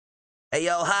Hey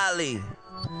yo, Holly,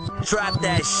 drop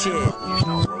that shit.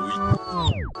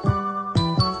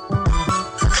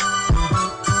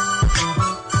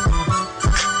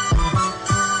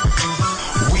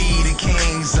 We the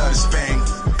kings of the spank,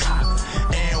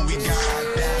 and we got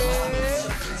that.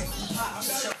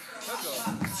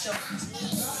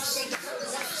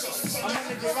 I'm on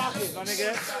the Rockets, my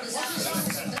nigga.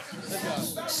 Let's go.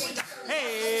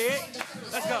 Hey,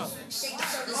 let's go.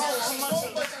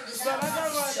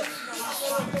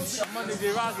 I'm on the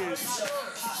Rockets.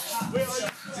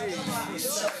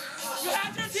 You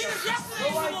had your Adidas yesterday,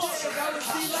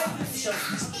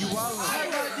 you want one? I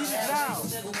got Adidas now.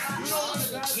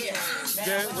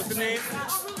 Yeah, what's the name?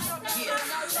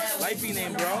 LYVE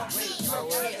name, bro.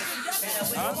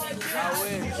 Huh? I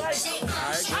win.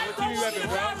 Alright, what team you repping,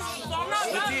 bro?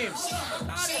 What team?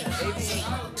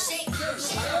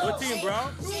 What team, bro?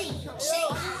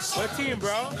 What team,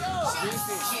 bro?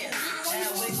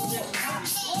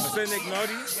 What's that, Nick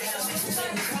Nody?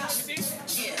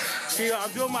 See,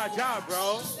 I'm doing my job,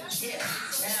 bro.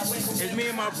 It's me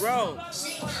and my bro. Is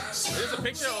this a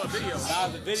picture or a video? Nah,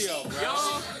 it's a video, bro. Yo,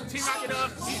 Team Rocket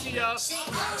up, DC up. This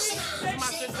is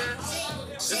my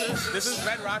sister. This is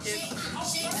Red Rocket.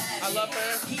 I love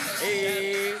her.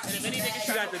 Hey, And if any niggas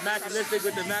she got the matching lipstick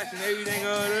with the match and everything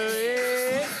on her.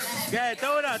 Hey, yeah,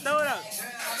 throw it up, throw it up.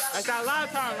 That's our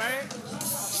live time, right?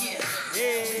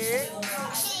 Yeah.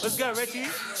 Let's go, Richie.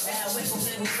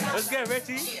 Let's go,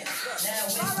 Richie.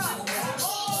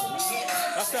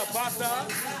 What's up, Pasta?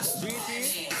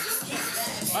 GT.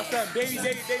 What's up, baby,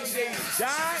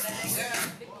 die?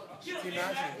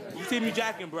 You see me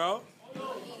jacking, bro?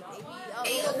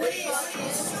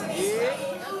 Yeah.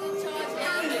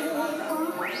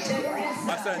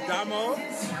 My son Damo.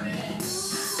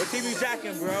 What team you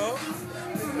jacking, bro?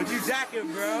 What you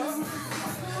jacking, bro?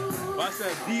 My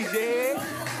son DJ.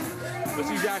 What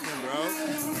you jacking, bro?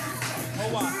 Oh,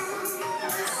 wow.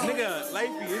 Nigga,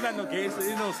 LYVE, there's not no games,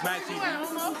 there's no Smack TV. I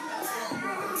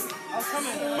was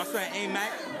coming. My son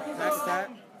A-Mac, Mac Attack.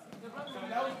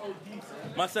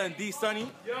 My son D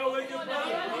Sunny.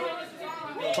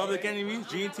 Public Enemies,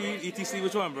 G&T, ETC,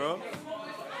 which one, bro? No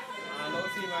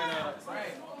team right now.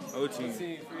 OT.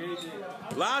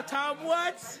 Live time,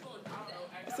 what?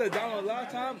 I said download live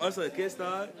time. I said Kid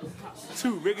Star.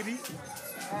 Too riggedy.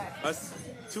 Us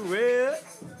too red.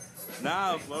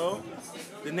 Nah, bro.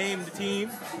 The name, the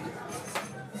team.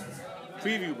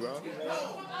 Preview, bro.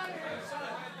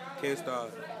 Kid Star.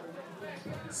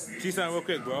 See something real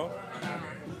quick, bro.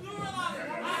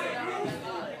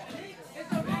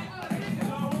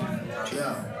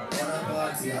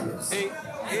 Hey,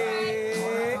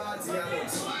 hey.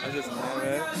 I just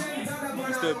man.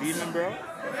 You still demon, bro?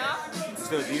 You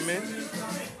still demon?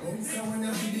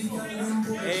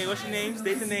 Hey, what's your name?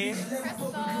 State the name.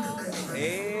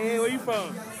 Hey, where you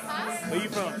from? Where you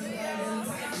from?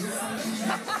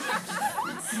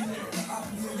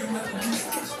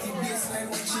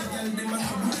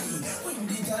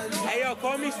 Hey, yo,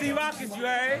 call me Steve Rockets, you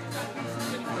heard?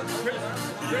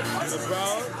 Bro,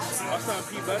 my son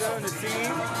P Butter on the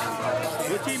team.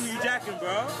 What team are you jacking,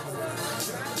 bro?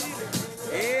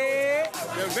 Hey,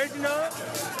 the original.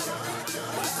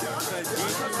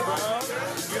 Bro,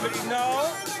 you already know.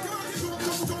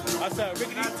 I said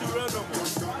Ricky not too real no more.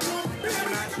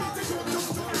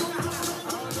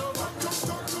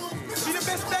 Be the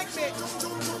best big man.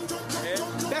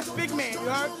 Yeah. Best big man, you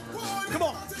heard? Come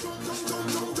on.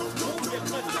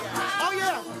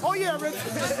 Oh yeah, Rich.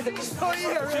 Oh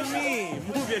yeah, What Rich. you mean?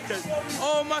 Move your chest.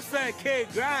 Oh, my son K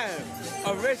Grimes.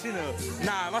 Original.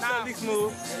 Nah, my son Leaks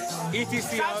Move.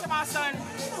 ETC. Shout out to my son.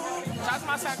 Shout out to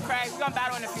my son Craig. We're gonna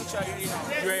battle in the future, you know.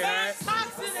 You ready, right?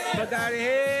 Fuck out of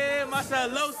here. My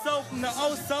son Low Soul from the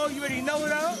O Soul. You already know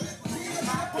though?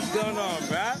 What's going on,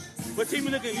 bruh? What team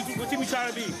you looking? What team you trying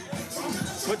to be?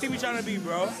 What team you trying to be,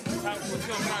 bro? What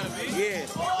team I'm trying to be? Yeah.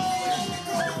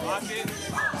 Rocket.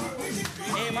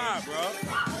 Aim high, bro.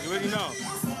 You already know.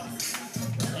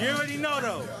 You already know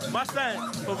though. My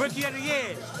son, for Rookie of the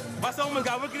Year. My son almost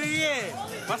got Rookie of the Year.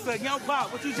 My son Young Pop,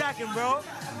 what you jacking, bro?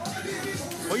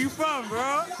 Where you from,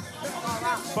 bro?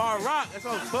 Bar Rock. That's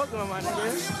what I'm talking about, my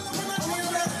nigga.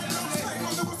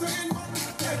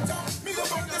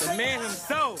 The man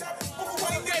himself.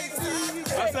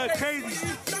 That's so crazy.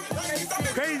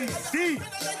 Crazy Steve.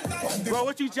 Bro,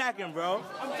 what you jacking, bro?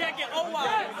 I'm jacking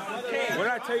O.W.O.S. What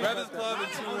did I tell you? Brothers Club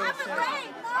and 2.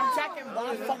 I'm jacking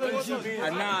motherfucking GB.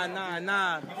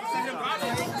 Nah.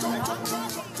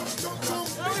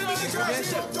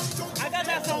 I got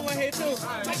that song right here too.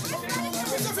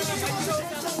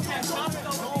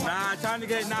 Nah, trying to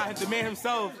get the man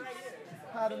himself.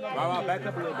 Wow, back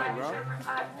up a little bit, bro.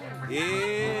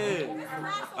 Yeah.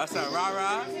 What's up,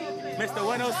 Rara? Mr.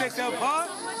 106 up Park.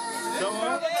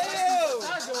 Someone.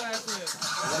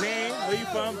 Name, where you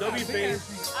from? Don't be fake.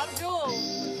 I'm Jewel.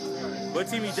 What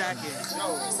team you jacking?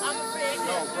 I'm a fan.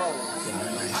 Yo, bro.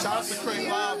 Shout out to Craig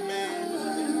Live, man.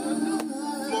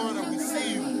 Florida, we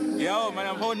see you. Yo, man,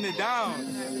 I'm holding it down.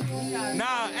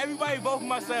 Nah, everybody vote for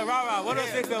my son, Rara.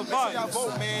 106 up Park. Y'all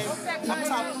vote, man. I'm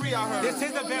top 3, I heard. This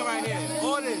is the event right here.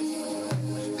 All this.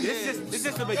 This is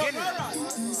just the beginning.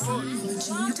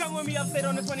 You come with me upstate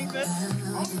on the 25th?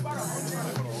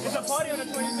 It's a party on the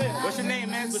 25th. What's your name,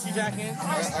 man? What you jacking?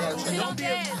 Don't be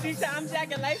a... She said I'm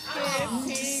jacking light skin.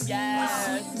 Team,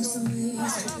 yes.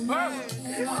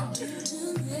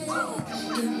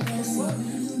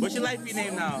 What's your life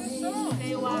name now?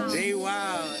 J.O.S.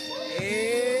 J.O.S.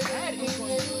 Hey.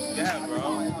 Yeah, bro.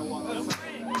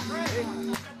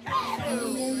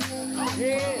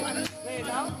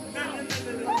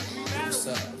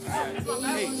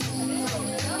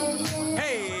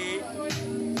 Hey.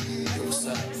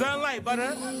 Sunlight,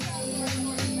 butter.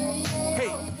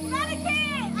 Hey. Sonic,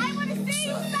 I want to see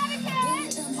you, Sonic.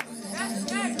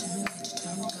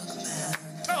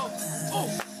 Oh.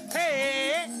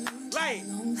 Hey. Light.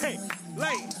 Hey.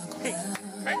 Light. Hey.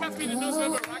 Hey, must be the new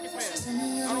member of Rockets fan.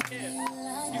 I don't care.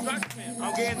 He's Rockets fan.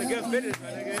 I'm getting the good finish, my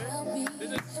nigga.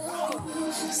 This is...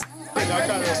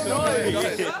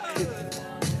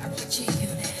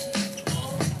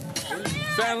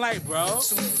 Sunlight, bro.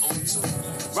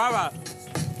 Rara,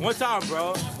 one time,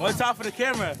 bro. One time for the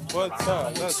camera. One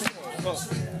time.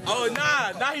 Oh,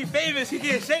 nah. Now he famous. He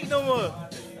can't shake no more.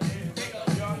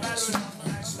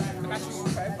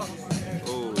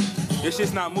 Oh, this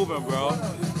shit's not moving, bro.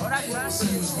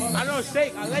 I don't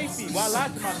shake. I lazy. Why lie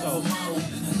to myself?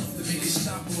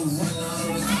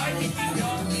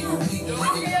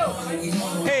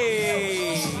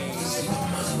 Hey.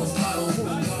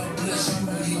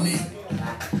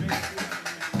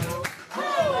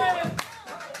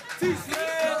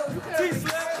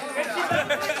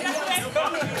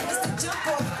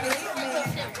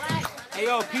 Hey,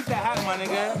 yo, peep that hat, my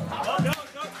nigga.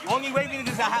 Only way we can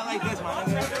get a hat like this, my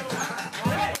nigga.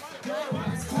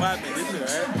 What happened? This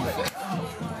shit, right?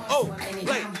 Oh,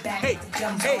 wait. Hey.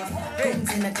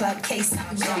 In the club case,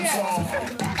 jump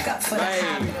off. Back up for the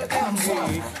high, comes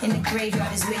off. In the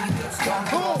graveyard is where you get strong.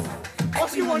 All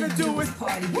you want to do is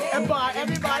party and buy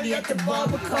everybody at the bar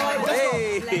with cards.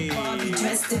 Hey.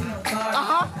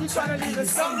 You trying to leave us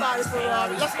somebody for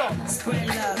Robbie. Let's go. Spread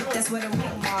love, that's what I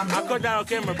want, mom. I'll go down on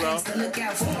camera, bro. Look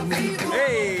out for me.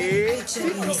 Hey.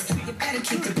 You better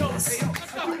keep the peace.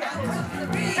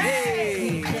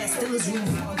 Hey. Yes, there was room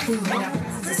for improvement.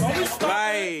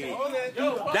 Right.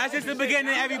 That's just the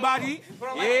beginning, everybody.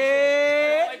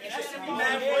 Yeah.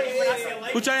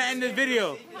 Who trying to end this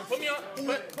video? Put me on...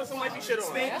 Put some lifey shit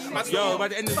on. Yo, about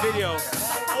to end this video.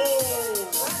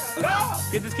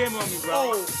 Get this camera on me,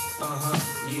 bro.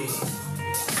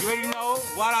 You already know,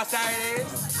 Wild Out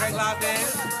Saturdays, Frank Live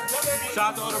Dance.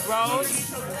 Shout out to all the bros.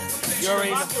 You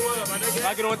already know.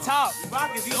 Rocket on top.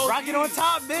 Rocket on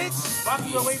top, bitch. Rocket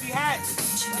with a wavy hat.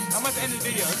 I'm about to end this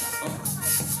video.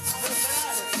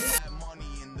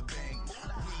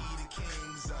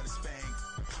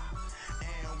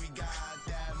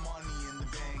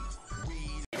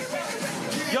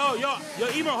 Yo,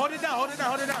 Emo, hold it down.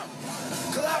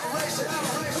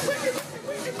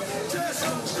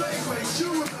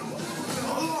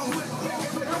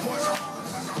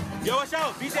 Yo, watch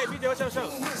out, BJ, watch out.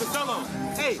 The solo.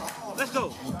 Hey, let's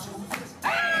go.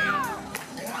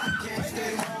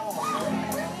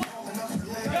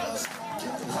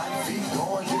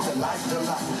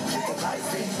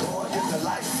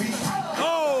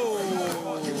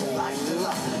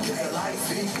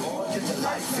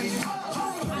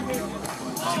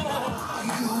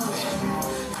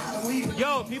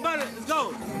 Yo, people, let's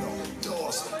go.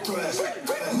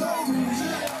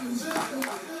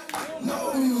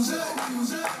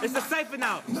 It's a cypher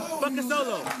now. Fuck a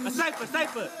solo. A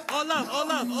cypher. All love.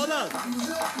 What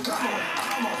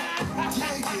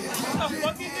the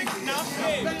fuck is this now?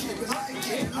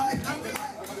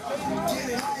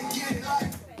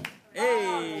 Hey.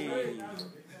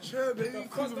 Sure, baby.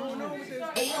 What's going on with this?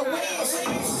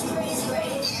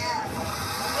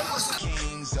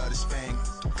 Kings of the spank,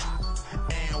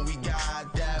 and we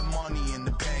got that money in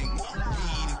the bank. We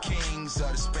the kings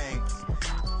of the spank,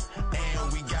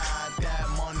 and we got that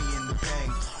money in the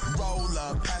bank. Roll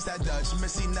up, pass that Dutch,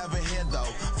 Missy never here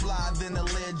though. Fly than the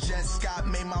lid, jet Scott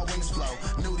made my wings flow.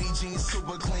 Nudie jeans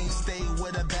super clean, stay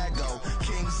with a bag go.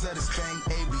 Kings of the spank,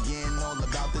 ABN all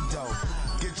about the dough.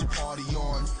 Get your party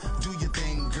on, do your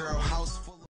thing, girl. House full.